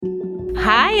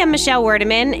Hi, I'm Michelle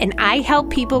Werdeman, and I help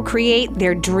people create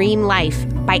their dream life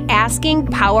by asking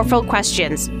powerful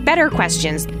questions, better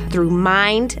questions, through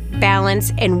mind,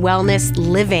 balance, and wellness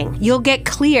living. You'll get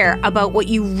clear about what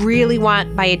you really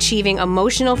want by achieving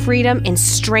emotional freedom and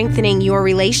strengthening your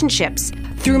relationships.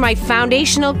 Through my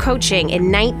foundational coaching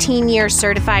and 19-year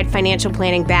certified financial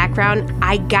planning background,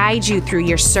 I guide you through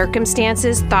your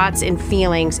circumstances, thoughts, and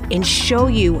feelings and show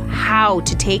you how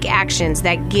to take actions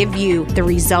that give you the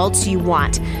results you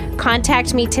want.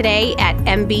 Contact me today at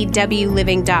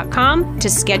mbwliving.com to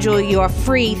schedule your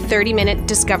free 30-minute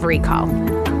discovery call.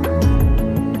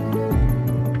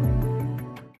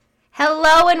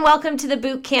 Hello and welcome to the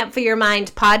Boot Camp for Your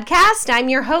Mind podcast. I'm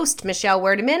your host, Michelle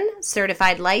Werdeman,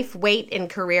 certified life, weight, and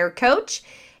career coach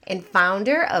and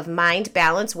founder of Mind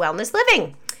Balance Wellness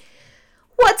Living.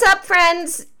 What's up,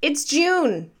 friends? It's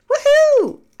June.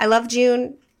 Woohoo! I love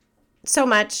June so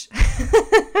much.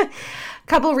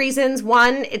 Couple reasons.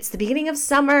 One, it's the beginning of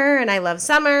summer and I love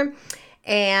summer.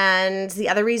 And the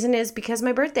other reason is because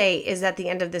my birthday is at the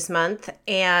end of this month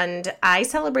and I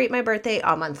celebrate my birthday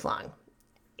all month long.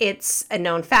 It's a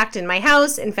known fact in my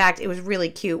house. In fact, it was really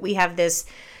cute. We have this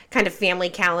kind of family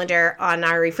calendar on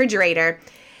our refrigerator.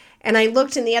 And I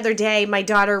looked in the other day, my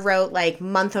daughter wrote like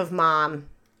month of mom.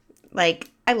 Like,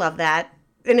 I love that.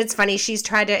 And it's funny, she's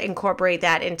tried to incorporate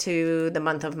that into the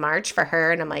month of March for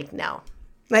her. And I'm like, no,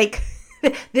 like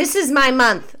this is my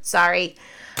month. Sorry.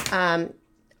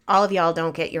 All of y'all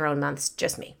don't get your own months,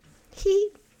 just me.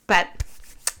 But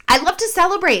I love to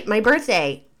celebrate my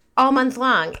birthday all month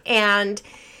long. And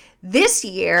this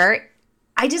year,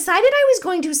 I decided I was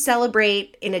going to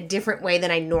celebrate in a different way than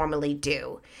I normally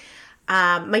do.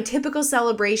 My typical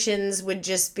celebrations would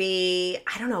just be,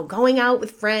 I don't know, going out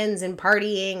with friends and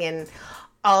partying and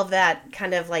all of that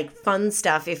kind of like fun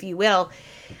stuff, if you will,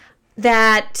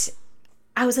 that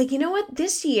I was like, you know what,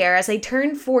 this year, as I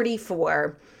turned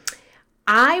 44,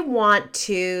 I want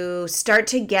to start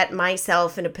to get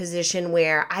myself in a position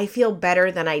where I feel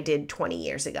better than I did 20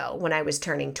 years ago when I was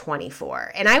turning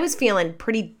 24. And I was feeling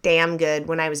pretty damn good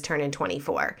when I was turning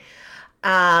 24.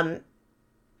 And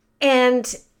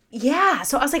yeah,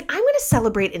 so I was like, I'm going to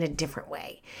celebrate in a different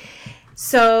way.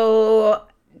 So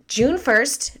June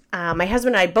 1st, my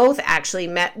husband and I both actually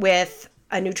met with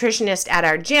a nutritionist at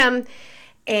our gym.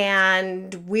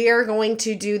 And we're going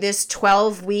to do this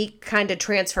 12-week kind of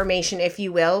transformation, if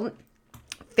you will,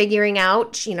 figuring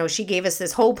out, you know, she gave us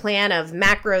this whole plan of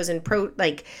macros and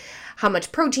like how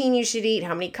much protein you should eat,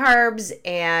 how many carbs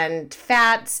and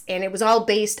fats. And it was all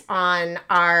based on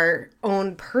our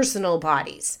own personal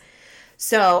bodies.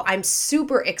 So I'm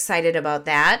super excited about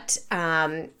that.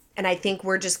 And I think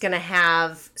we're just going to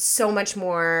have so much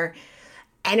more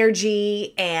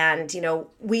energy and, you know,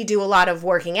 we do a lot of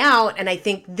working out and I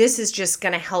think this is just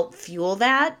going to help fuel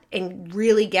that and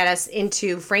really get us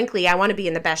into, frankly, I want to be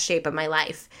in the best shape of my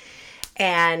life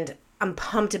and I'm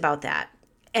pumped about that.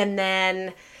 And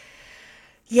then,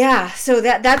 yeah, so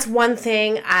that's one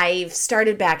thing. I've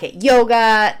started back at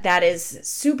yoga. That is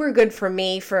super good for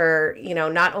me for, you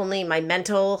know, not only my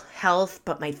mental health,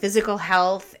 but my physical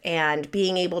health and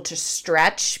being able to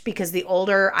stretch because the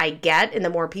older I get and the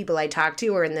more people I talk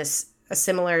to are in a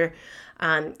similar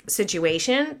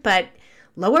situation, but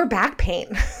lower back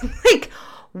pain, like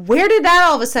where did that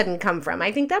all of a sudden come from?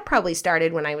 I think that probably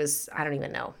started when I don't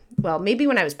even know. Well, maybe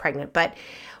when I was pregnant, but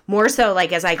more so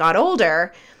like as I got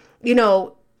older, you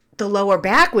know, the lower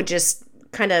back would just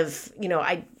kind of, you know,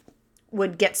 I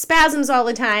would get spasms all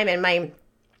the time. And my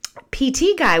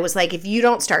PT guy was like, if you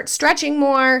don't start stretching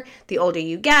more, the older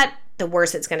you get, the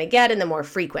worse it's going to get and the more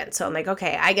frequent. So I'm like,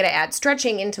 okay, I got to add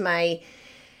stretching into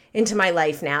my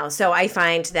life now. So I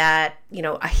find that, you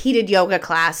know, a heated yoga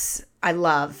class I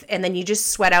love, and then you just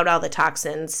sweat out all the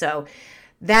toxins. So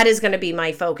that is going to be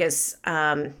my focus,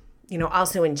 you know,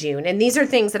 also in June. And these are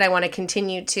things that I want to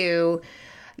continue to,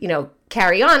 you know,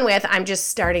 carry on with. I'm just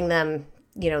starting them,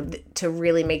 you know, to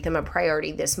really make them a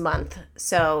priority this month.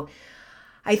 So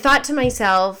I thought to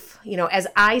myself, you know, as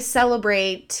I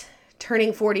celebrate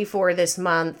turning 44 this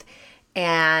month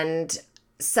and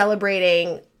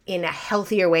celebrating in a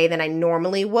healthier way than I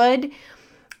normally would,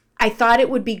 I thought it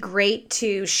would be great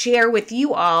to share with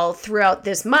you all throughout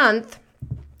this month,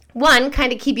 one,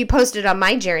 kind of keep you posted on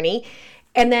my journey,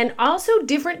 and then also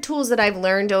different tools that I've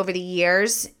learned over the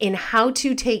years in how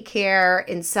to take care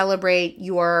and celebrate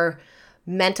your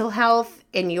mental health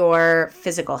and your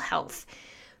physical health.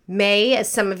 May, as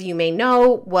some of you may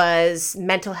know, was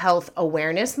Mental Health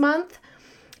Awareness Month.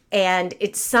 And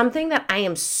it's something that I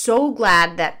am so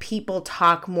glad that people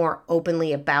talk more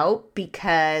openly about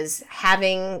because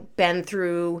having been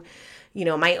through,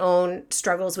 my own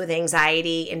struggles with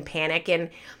anxiety and panic. And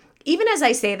even as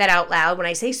I say that out loud, when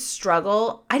I say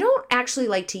struggle, I don't actually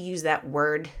like to use that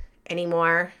word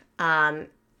anymore.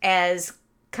 As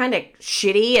kind of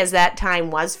shitty as that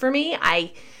time was for me,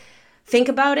 I think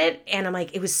about it and I'm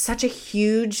like, it was such a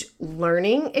huge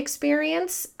learning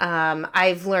experience.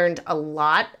 I've learned a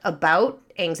lot about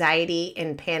anxiety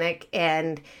and panic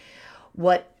and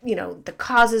what, the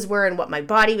causes were and what my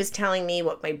body was telling me,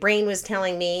 what my brain was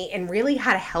telling me, and really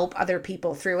how to help other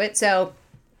people through it. So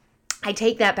I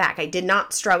take that back. I did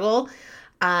not struggle.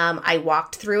 I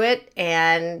walked through it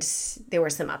and there were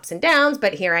some ups and downs,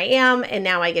 but here I am. And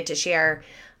now I get to share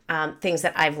things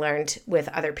that I've learned with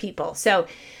other people. So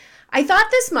I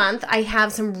thought this month I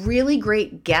have some really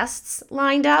great guests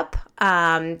lined up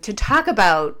to talk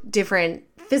about different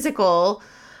physical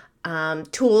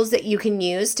tools that you can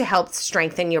use to help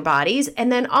strengthen your bodies.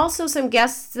 And then also some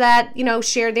guests that,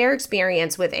 share their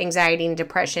experience with anxiety and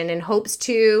depression in hopes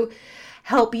to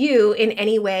help you in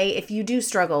any way if you do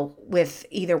struggle with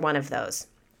either one of those.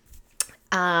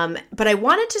 But I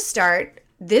wanted to start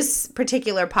this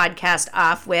particular podcast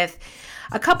off with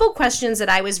a couple questions that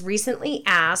I was recently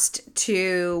asked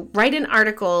to write an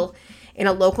article in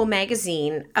a local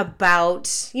magazine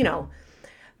about,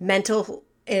 mental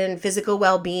and physical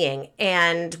well-being,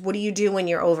 and what do you do when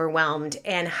you're overwhelmed,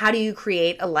 and how do you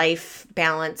create a life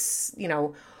balance,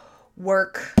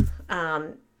 work,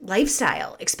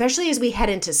 lifestyle, especially as we head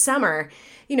into summer.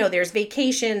 There's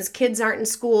vacations, kids aren't in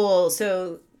school,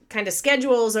 so kind of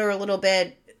schedules are a little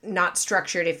bit not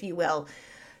structured, if you will.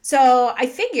 So I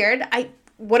figured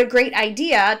what a great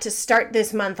idea to start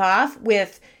this month off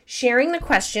with sharing the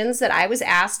questions that I was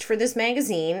asked for this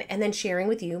magazine and then sharing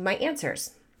with you my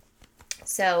answers.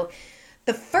 So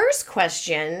the first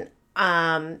question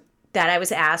that I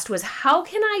was asked was, how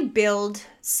can I build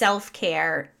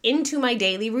self-care into my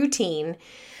daily routine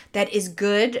that is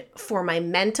good for my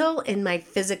mental and my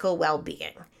physical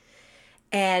well-being?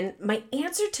 And my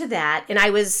answer to that, and I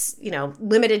was,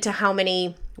 limited to how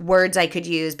many words I could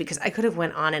use because I could have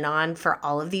went on and on for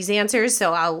all of these answers.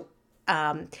 So I'll,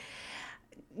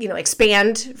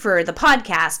 expand for the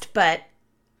podcast. But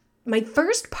my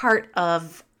first part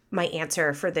of my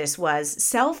answer for this was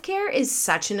self-care is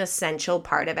such an essential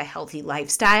part of a healthy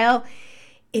lifestyle,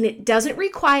 and it doesn't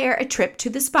require a trip to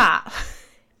the spa.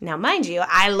 Now, mind you,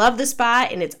 I love the spa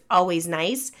and it's always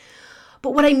nice.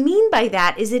 But what I mean by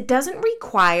that is it doesn't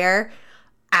require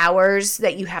hours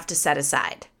that you have to set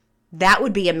aside. That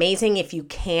would be amazing if you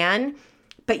can,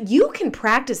 but you can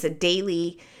practice a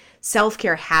daily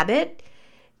self-care habit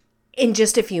in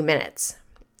just a few minutes.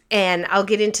 And I'll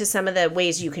get into some of the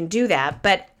ways you can do that.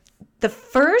 But the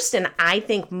first and I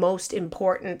think most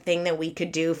important thing that we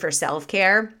could do for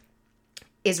self-care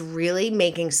is really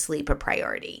making sleep a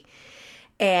priority.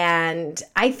 And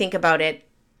I think about it,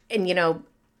 and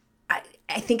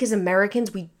I think as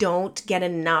Americans, we don't get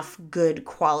enough good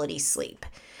quality sleep.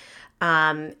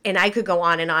 And I could go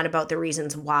on and on about the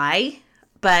reasons why,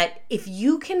 but if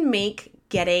you can make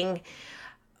getting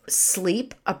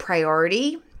sleep a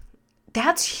priority,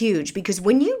 that's huge, because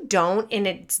when you don't, and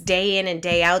it's day in and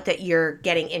day out that you're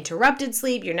getting interrupted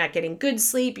sleep, you're not getting good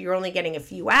sleep, you're only getting a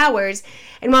few hours.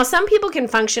 And while some people can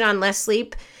function on less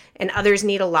sleep and others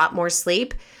need a lot more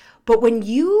sleep, but when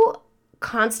you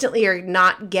constantly are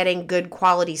not getting good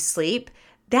quality sleep,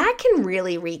 that can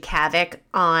really wreak havoc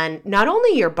on not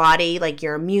only your body, like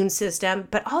your immune system,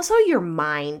 but also your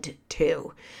mind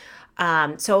too.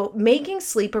 So making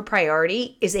sleep a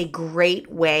priority is a great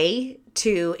way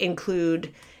to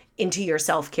include into your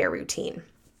self-care routine.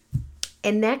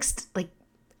 And next, like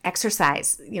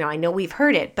exercise. I know we've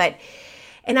heard it,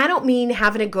 and I don't mean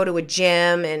having to go to a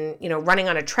gym and, running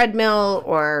on a treadmill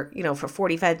or, for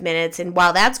 45 minutes. And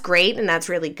while that's great and that's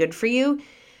really good for you,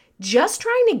 just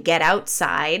trying to get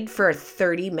outside for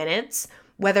 30 minutes,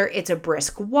 whether it's a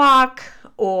brisk walk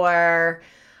or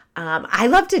I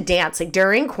love to dance. Like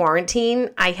during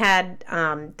quarantine, I had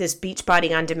this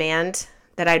Beachbody On Demand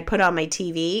that I'd put on my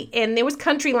TV, and there was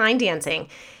country line dancing.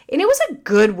 And it was a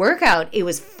good workout. It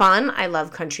was fun. I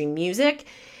love country music.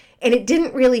 And it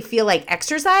didn't really feel like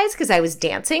exercise because I was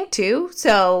dancing too.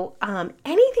 So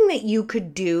anything that you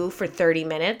could do for 30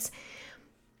 minutes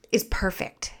is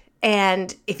perfect.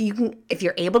 And if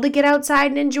you're able to get outside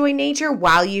and enjoy nature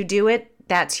while you do it,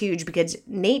 that's huge, because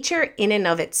nature in and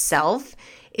of itself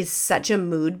is such a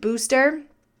mood booster.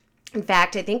 In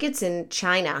fact, I think it's in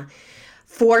China.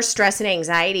 For stress and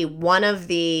anxiety, one of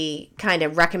the kind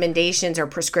of recommendations or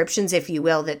prescriptions, if you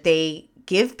will, that they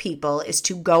give people is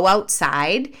to go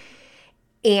outside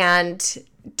and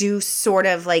do sort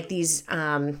of like these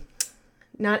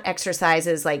not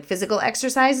exercises like physical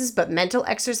exercises, but mental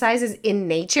exercises in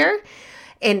nature.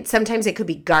 And sometimes it could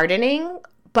be gardening,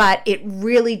 but it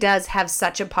really does have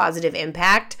such a positive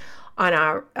impact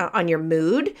on your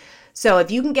mood. So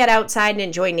if you can get outside and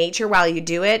enjoy nature while you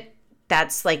do it,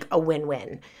 that's like a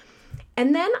win-win.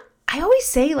 And then I always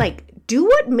say, like, do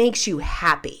what makes you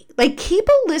happy. Like, keep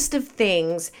a list of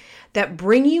things that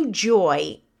bring you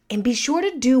joy and be sure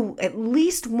to do at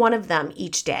least one of them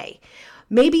each day.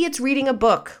 Maybe it's reading a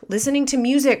book, listening to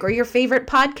music or your favorite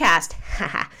podcast,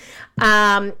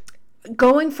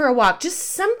 going for a walk, just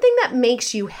something that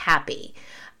makes you happy.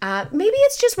 Maybe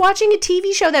it's just watching a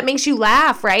TV show that makes you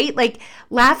laugh, right? Like,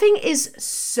 laughing is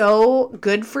so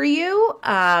good for you.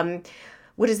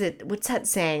 What is it? What's that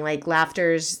saying? Like,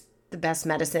 laughter's the best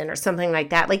medicine or something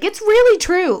like that. Like, it's really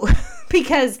true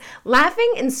because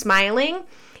laughing and smiling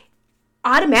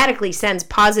automatically sends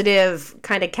positive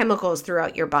kind of chemicals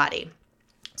throughout your body.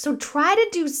 So try to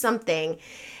do something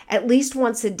at least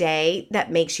once a day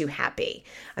that makes you happy.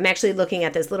 I'm actually looking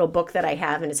at this little book that I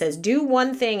have, and it says, do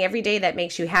one thing every day that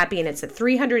makes you happy. And it's a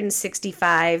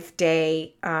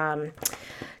 365-day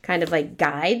kind of like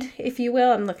guide, if you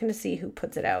will. I'm looking to see who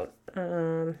puts it out.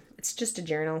 It's just a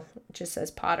journal. It just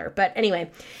says Potter. But anyway,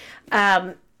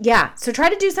 so try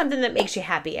to do something that makes you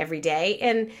happy every day.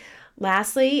 And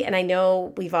lastly, and I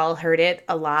know we've all heard it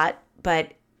a lot,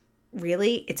 but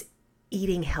really it's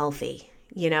eating healthy,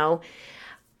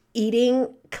 Eating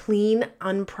clean,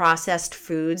 unprocessed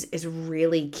foods is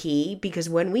really key, because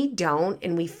when we don't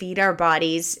and we feed our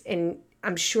bodies, and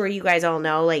I'm sure you guys all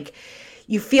know, like,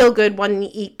 you feel good when you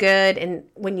eat good, and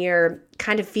when you're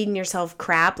kind of feeding yourself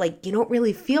crap, like, you don't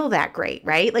really feel that great,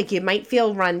 right? Like, you might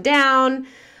feel run down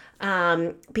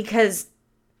because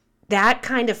that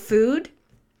kind of food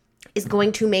is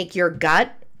going to make your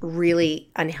gut really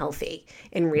unhealthy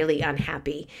and really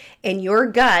unhappy. And your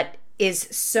gut is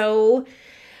so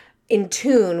in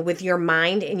tune with your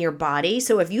mind and your body.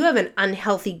 So if you have an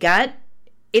unhealthy gut,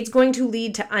 it's going to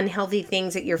lead to unhealthy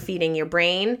things that you're feeding your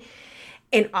brain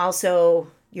and also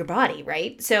your body,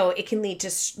 right? So it can lead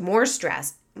to more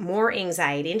stress, more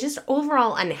anxiety, and just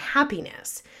overall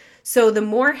unhappiness. So the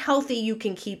more healthy you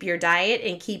can keep your diet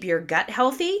and keep your gut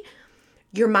healthy,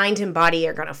 your mind and body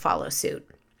are going to follow suit.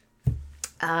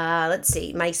 Let's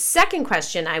see. My second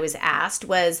question I was asked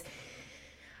was,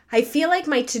 I feel like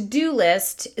my to-do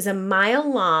list is a mile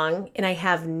long and I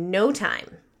have no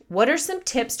time. What are some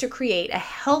tips to create a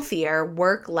healthier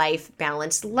work-life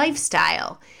balanced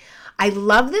lifestyle? I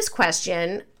love this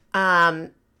question,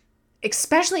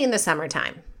 especially in the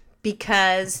summertime,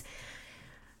 because,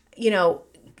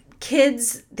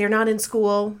 kids, they're not in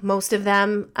school, most of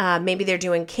them. Maybe they're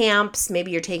doing camps,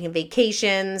 maybe you're taking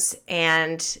vacations,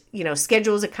 and,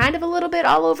 schedules are kind of a little bit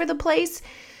all over the place.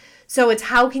 So it's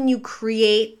how can you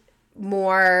create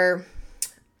more,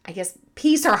 I guess,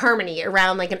 peace or harmony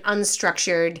around like an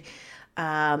unstructured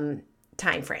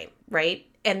time frame, right?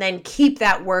 And then keep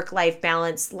that work-life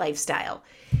balance lifestyle.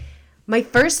 My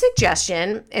first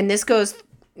suggestion, and this goes,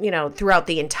 throughout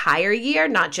the entire year,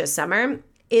 not just summer,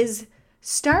 is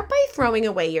start by throwing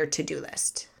away your to-do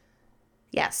list.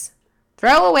 Yes,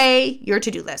 throw away your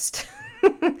to-do list.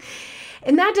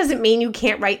 And that doesn't mean you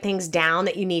can't write things down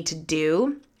that you need to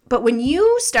do. But when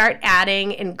you start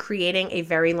adding and creating a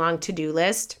very long to-do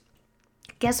list,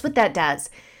 guess what that does?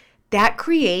 That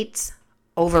creates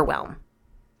overwhelm.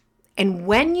 And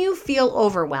when you feel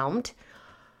overwhelmed,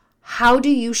 how do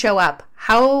you show up?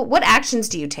 What actions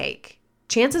do you take?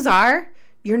 Chances are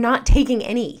you're not taking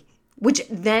any, which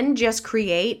then just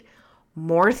create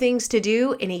more things to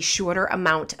do in a shorter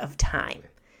amount of time.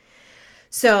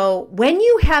 So when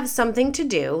you have something to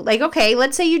do, like, okay,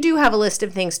 let's say you do have a list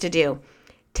of things to do.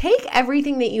 Take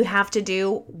everything that you have to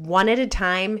do one at a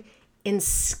time and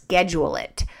schedule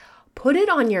it. Put it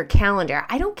on your calendar.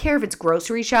 I don't care if it's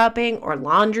grocery shopping or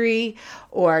laundry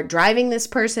or driving this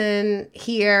person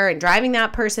here and driving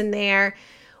that person there.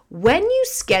 When you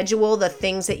schedule the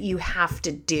things that you have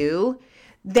to do,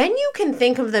 then you can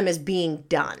think of them as being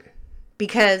done,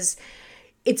 because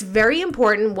it's very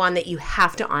important, one, that you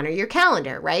have to honor your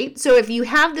calendar, right? So if you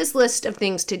have this list of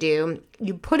things to do,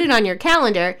 you put it on your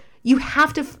calendar, you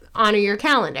have to honor your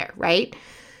calendar, right?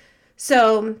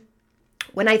 So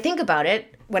when I think about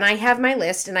it, when I have my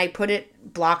list and I put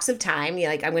it blocks of time,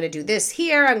 like I'm going to do this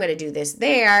here, I'm going to do this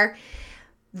there,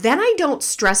 then I don't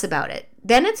stress about it.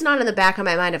 Then it's not in the back of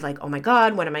my mind of like, oh my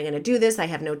God, when am I going to do this? I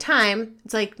have no time.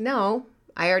 It's like, no,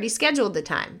 I already scheduled the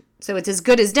time. So it's as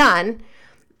good as done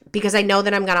because I know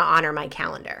that I'm going to honor my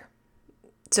calendar.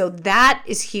 So that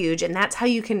is huge. And that's how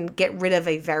you can get rid of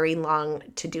a very long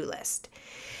to-do list.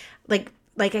 Like,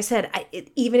 like I said,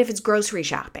 even if it's grocery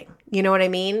shopping, you know what I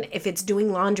mean? If it's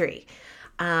doing laundry.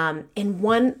 And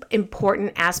one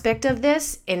important aspect of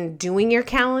this in doing your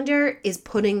calendar is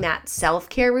putting that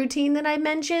self-care routine that I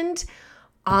mentioned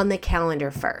on the calendar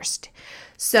first.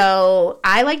 So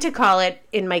I like to call it,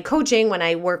 in my coaching when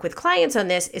I work with clients on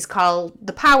this, is called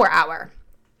the power hour.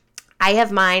 I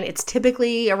have mine. It's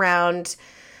typically around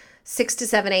 6 to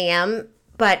 7 a.m.,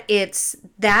 but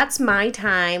that's my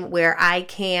time where I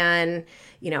can,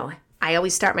 I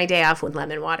always start my day off with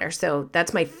lemon water. So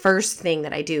that's my first thing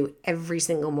that I do every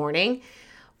single morning.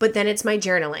 But then it's my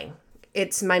journaling.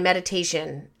 It's my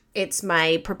meditation. It's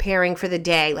my preparing for the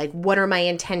day. Like, what are my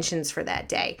intentions for that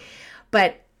day?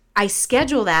 But I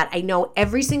schedule that. I know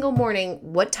every single morning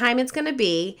what time it's going to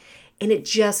be, and it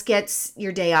just gets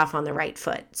your day off on the right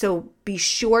foot. So be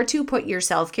sure to put your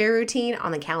self-care routine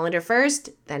on the calendar first,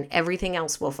 then everything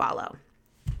else will follow.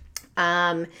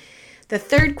 The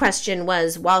third question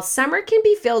was, while summer can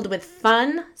be filled with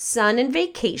fun, sun, and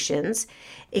vacations,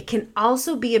 it can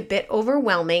also be a bit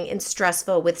overwhelming and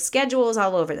stressful with schedules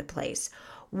all over the place.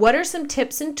 What are some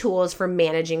tips and tools for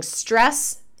managing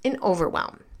stress and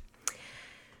overwhelm?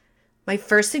 My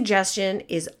first suggestion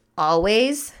is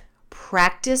always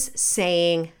practice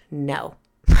saying no.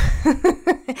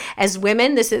 As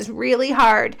women, this is really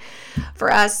hard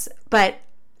for us, but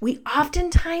we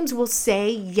oftentimes will say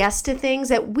yes to things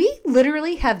that we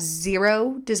literally have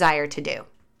zero desire to do.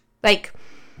 Like,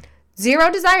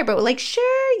 zero desire, but we're like,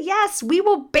 sure, yes, we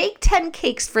will bake 10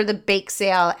 cakes for the bake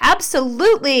sale.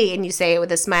 Absolutely. And you say it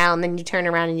with a smile, and then you turn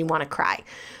around and you want to cry.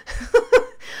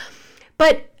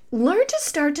 But learn to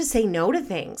start to say no to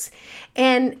things.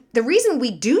 And the reason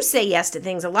we do say yes to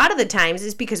things a lot of the times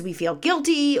is because we feel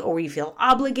guilty or we feel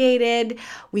obligated.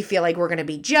 We feel like we're going to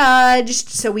be judged.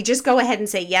 So we just go ahead and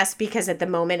say yes because at the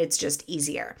moment it's just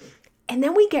easier. And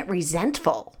then we get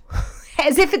resentful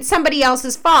as if it's somebody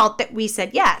else's fault that we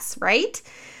said yes, right?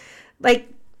 Like,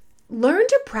 learn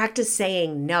to practice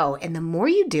saying no. And the more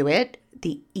you do it,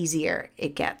 the easier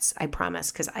it gets. I promise,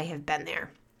 because I have been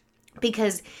there.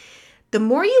 Because the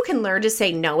more you can learn to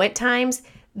say no at times,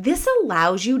 this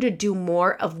allows you to do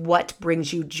more of what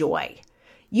brings you joy.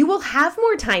 You will have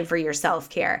more time for your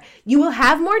self-care. You will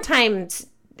have more time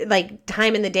in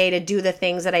the day to do the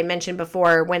things that I mentioned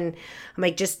before when I'm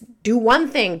like, just do one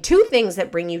thing, two things that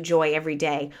bring you joy every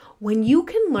day. When you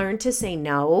can learn to say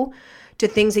no to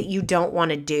things that you don't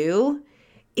want to do,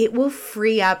 it will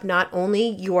free up not only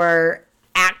your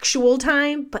actual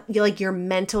time, but your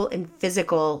mental and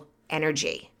physical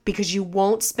energy. Because you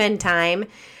won't spend time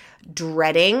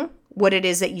dreading what it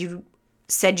is that you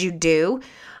said you do,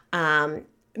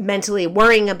 mentally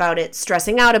worrying about it,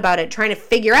 stressing out about it, trying to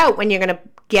figure out when you're going to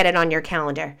get it on your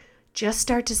calendar. Just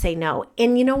start to say no.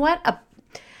 And you know what?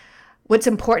 What's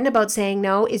important about saying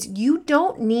no is you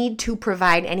don't need to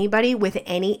provide anybody with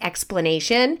any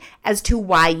explanation as to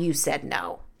why you said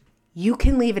no. You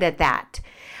can leave it at that.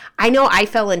 I know I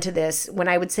fell into this. When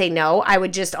I would say no, I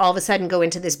would just all of a sudden go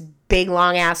into this big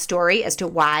long ass story as to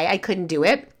why I couldn't do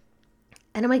it.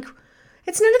 And I'm like,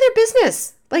 it's none of their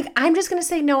business. Like, I'm just going to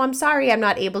say, no, I'm sorry, I'm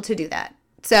not able to do that.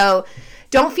 So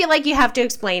don't feel like you have to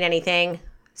explain anything.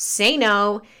 Say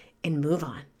no and move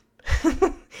on.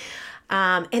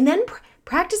 And then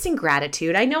practicing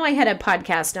gratitude. I know I had a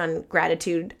podcast on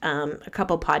gratitude a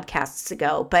couple podcasts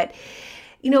ago, but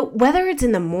whether it's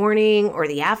in the morning or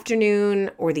the afternoon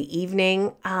or the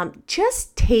evening,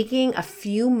 just taking a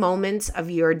few moments of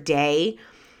your day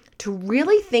to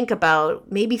really think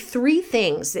about maybe 3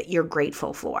 things that you're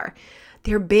grateful for.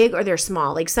 They're big or they're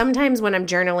small. Like, sometimes when I'm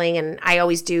journaling and I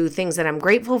always do things that I'm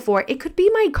grateful for, it could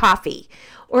be my coffee,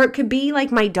 or it could be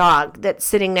like my dog that's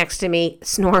sitting next to me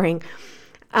snoring.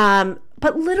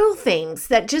 But little things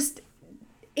that just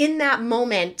in that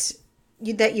moment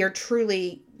that you're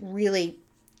truly, really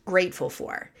grateful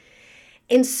for.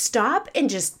 And stop and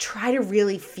just try to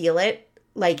really feel it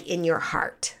like in your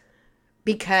heart.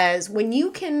 Because when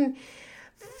you can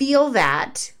feel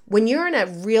that, when you're in a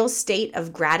real state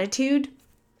of gratitude,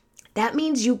 that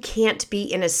means you can't be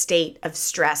in a state of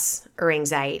stress or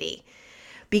anxiety,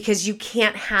 because you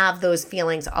can't have those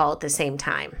feelings all at the same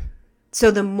time.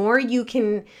 So the more you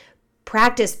can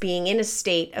practice being in a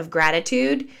state of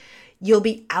gratitude, you'll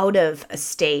be out of a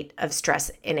state of stress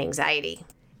and anxiety.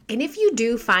 And if you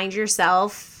do find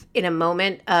yourself in a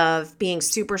moment of being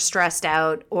super stressed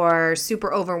out or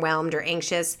super overwhelmed or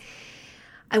anxious,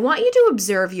 I want you to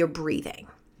observe your breathing.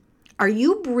 Are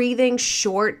you breathing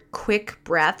short, quick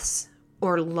breaths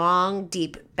or long,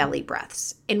 deep belly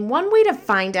breaths? And one way to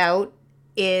find out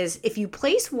is if you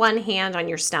place one hand on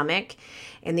your stomach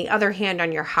and the other hand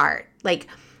on your heart. Like,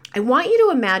 I want you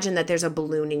to imagine that there's a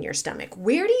balloon in your stomach.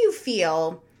 Where do you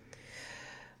feel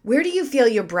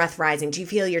your breath rising? Do you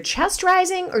feel your chest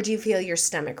rising or do you feel your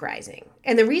stomach rising?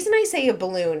 And the reason I say a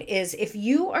balloon is if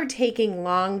you are taking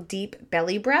long, deep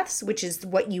belly breaths, which is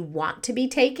what you want to be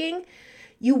taking,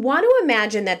 you want to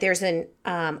imagine that there's an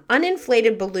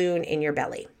uninflated balloon in your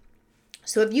belly.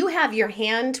 So if you have your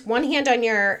one hand on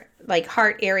your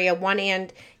heart area, one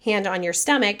hand on your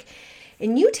stomach,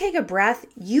 and you take a breath,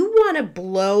 you want to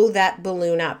blow that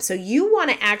balloon up. So you want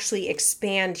to actually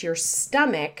expand your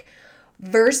stomach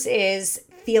versus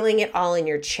feeling it all in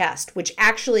your chest, which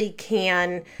actually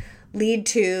can lead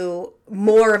to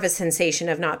more of a sensation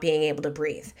of not being able to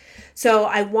breathe. So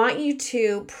I want you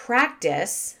to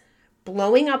practice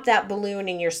blowing up that balloon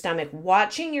in your stomach,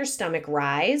 watching your stomach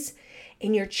rise,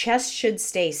 and your chest should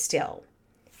stay still.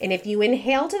 And if you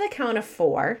inhale to the count of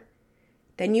 4,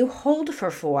 then you hold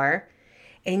for 4,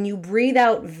 and you breathe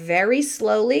out very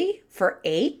slowly for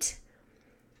 8,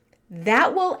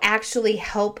 that will actually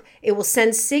help. It will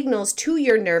send signals to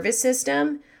your nervous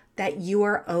system that you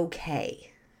are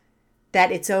okay,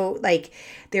 that it's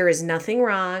there is nothing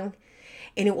wrong,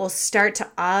 and it will start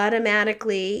to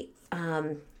automatically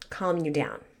calm you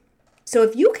down. So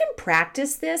if you can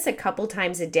practice this a couple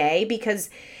times a day, because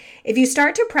if you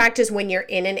start to practice when you're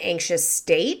in an anxious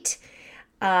state,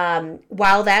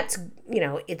 while that's,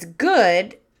 it's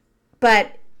good,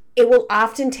 but it will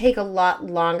often take a lot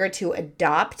longer to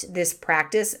adopt this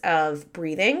practice of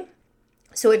breathing.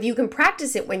 So if you can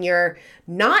practice it when you're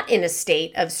not in a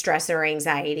state of stress or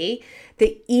anxiety,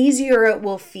 the easier it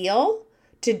will feel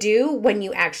to do when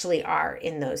you actually are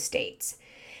in those states.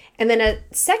 And then a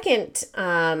second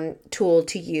tool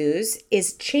to use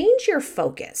is change your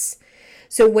focus.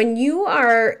 So when you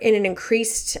are in an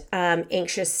increased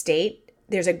anxious state,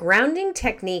 there's a grounding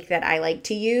technique that I like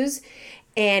to use,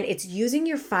 and it's using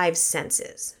your 5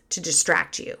 senses to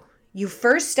distract you. You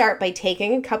first start by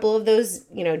taking a couple of those,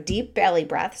 deep belly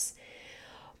breaths,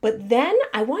 but then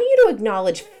I want you to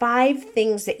acknowledge 5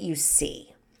 things that you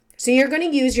see. So you're going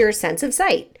to use your sense of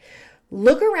sight.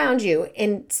 Look around you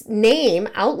and name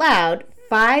out loud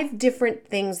 5 different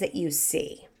things that you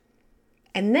see.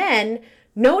 And then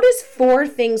notice 4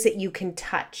 things that you can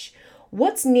touch.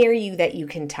 What's near you that you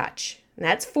can touch? And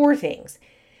that's 4 things.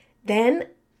 Then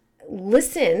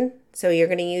listen. So you're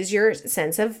going to use your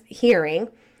sense of hearing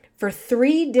for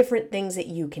 3 different things that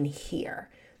you can hear.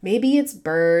 Maybe it's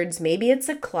birds, maybe it's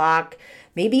a clock,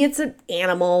 maybe it's an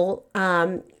animal.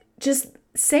 Just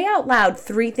say out loud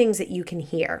 3 things that you can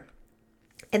hear.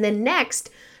 And then next,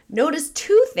 notice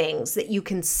 2 things that you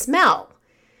can smell.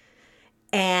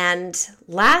 And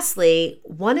lastly,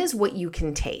 one is what you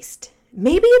can taste.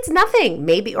 Maybe it's nothing,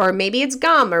 maybe it's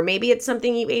gum, or maybe it's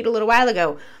something you ate a little while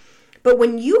ago. But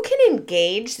when you can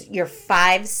engage your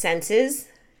 5 senses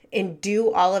and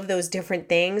do all of those different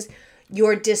things,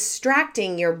 you're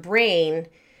distracting your brain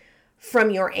from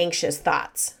your anxious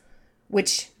thoughts,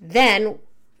 which then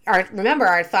remember,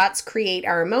 our thoughts create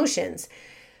our emotions.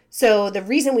 So the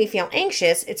reason we feel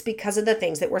anxious, it's because of the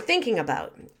things that we're thinking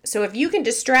about. So if you can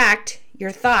distract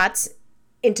your thoughts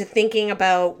into thinking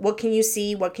about what can you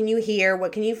see, what can you hear,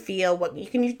 what can you feel, what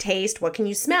can you taste, what can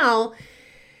you smell,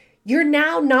 you're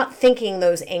now not thinking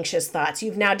those anxious thoughts.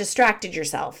 You've now distracted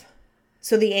yourself.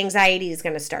 So the anxiety is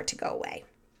going to start to go away,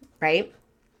 right?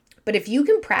 But if you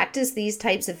can practice these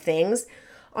types of things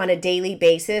on a daily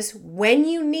basis, when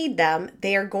you need them,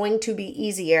 they are going to be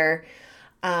easier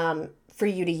for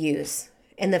you to use,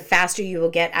 and the faster you will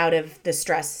get out of the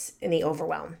stress and the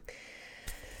overwhelm.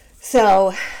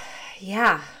 So,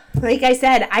 yeah, like I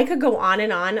said, I could go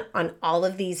on all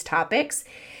of these topics,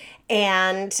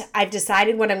 and I've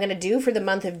decided what I'm going to do for the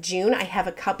month of June. I have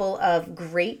a couple of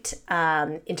great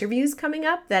interviews coming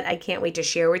up that I can't wait to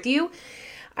share with you.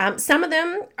 Some of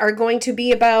them are going to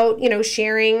be about,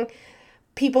 sharing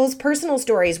people's personal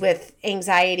stories with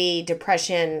anxiety,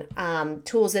 depression,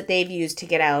 tools that they've used to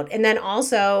get out. And then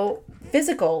also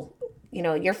physical,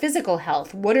 your physical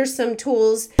health. What are some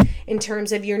tools in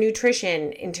terms of your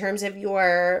nutrition, in terms of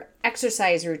your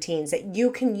exercise routines that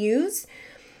you can use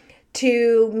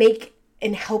to make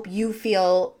and help you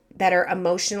feel better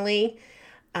emotionally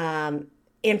and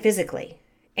physically?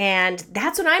 And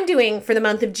that's what I'm doing for the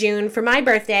month of June for my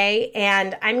birthday.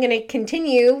 And I'm going to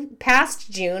continue past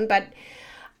June, but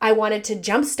I wanted to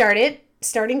jumpstart it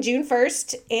starting June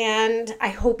 1st, and I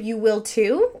hope you will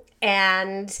too.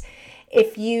 And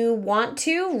if you want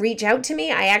to, reach out to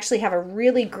me. I actually have a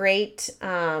really great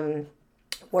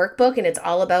workbook, and it's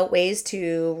all about ways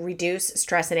to reduce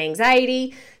stress and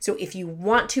anxiety. So if you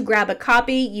want to grab a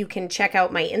copy, you can check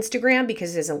out my Instagram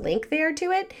because there's a link there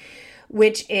to it.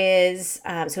 which is,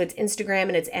 so it's Instagram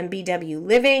and it's MBW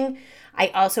Living. I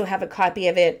also have a copy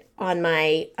of it on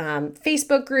my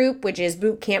Facebook group, which is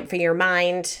Boot Camp for Your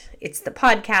Mind. It's the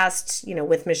podcast,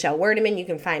 with Michelle Werdeman. You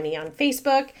can find me on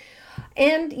Facebook.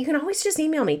 And you can always just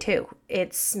email me too.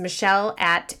 It's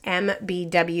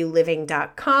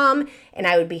michelle@mbwliving.com. And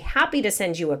I would be happy to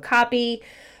send you a copy,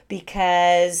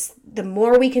 because the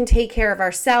more we can take care of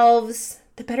ourselves,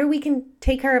 the better we can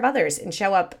take care of others and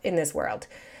show up in this world.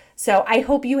 So I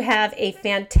hope you have a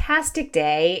fantastic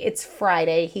day. It's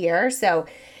Friday here. So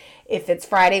if it's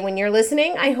Friday when you're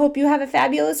listening, I hope you have a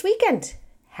fabulous weekend.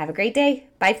 Have a great day.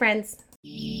 Bye, friends.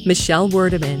 Michelle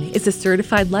Werdeman is a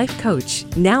certified life coach,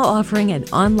 now offering an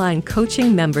online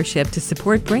coaching membership to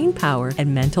support brain power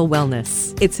and mental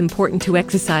wellness. It's important to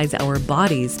exercise our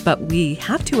bodies, but we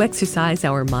have to exercise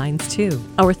our minds too.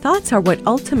 Our thoughts are what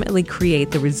ultimately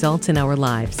create the results in our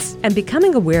lives. And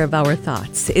becoming aware of our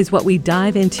thoughts is what we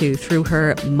dive into through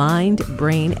her Mind,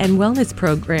 Brain, and Wellness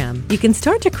program. You can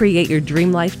start to create your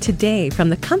dream life today from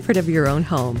the comfort of your own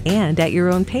home and at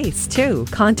your own pace too.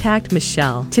 Contact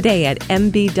Michelle today at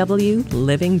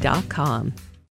mbwliving.com.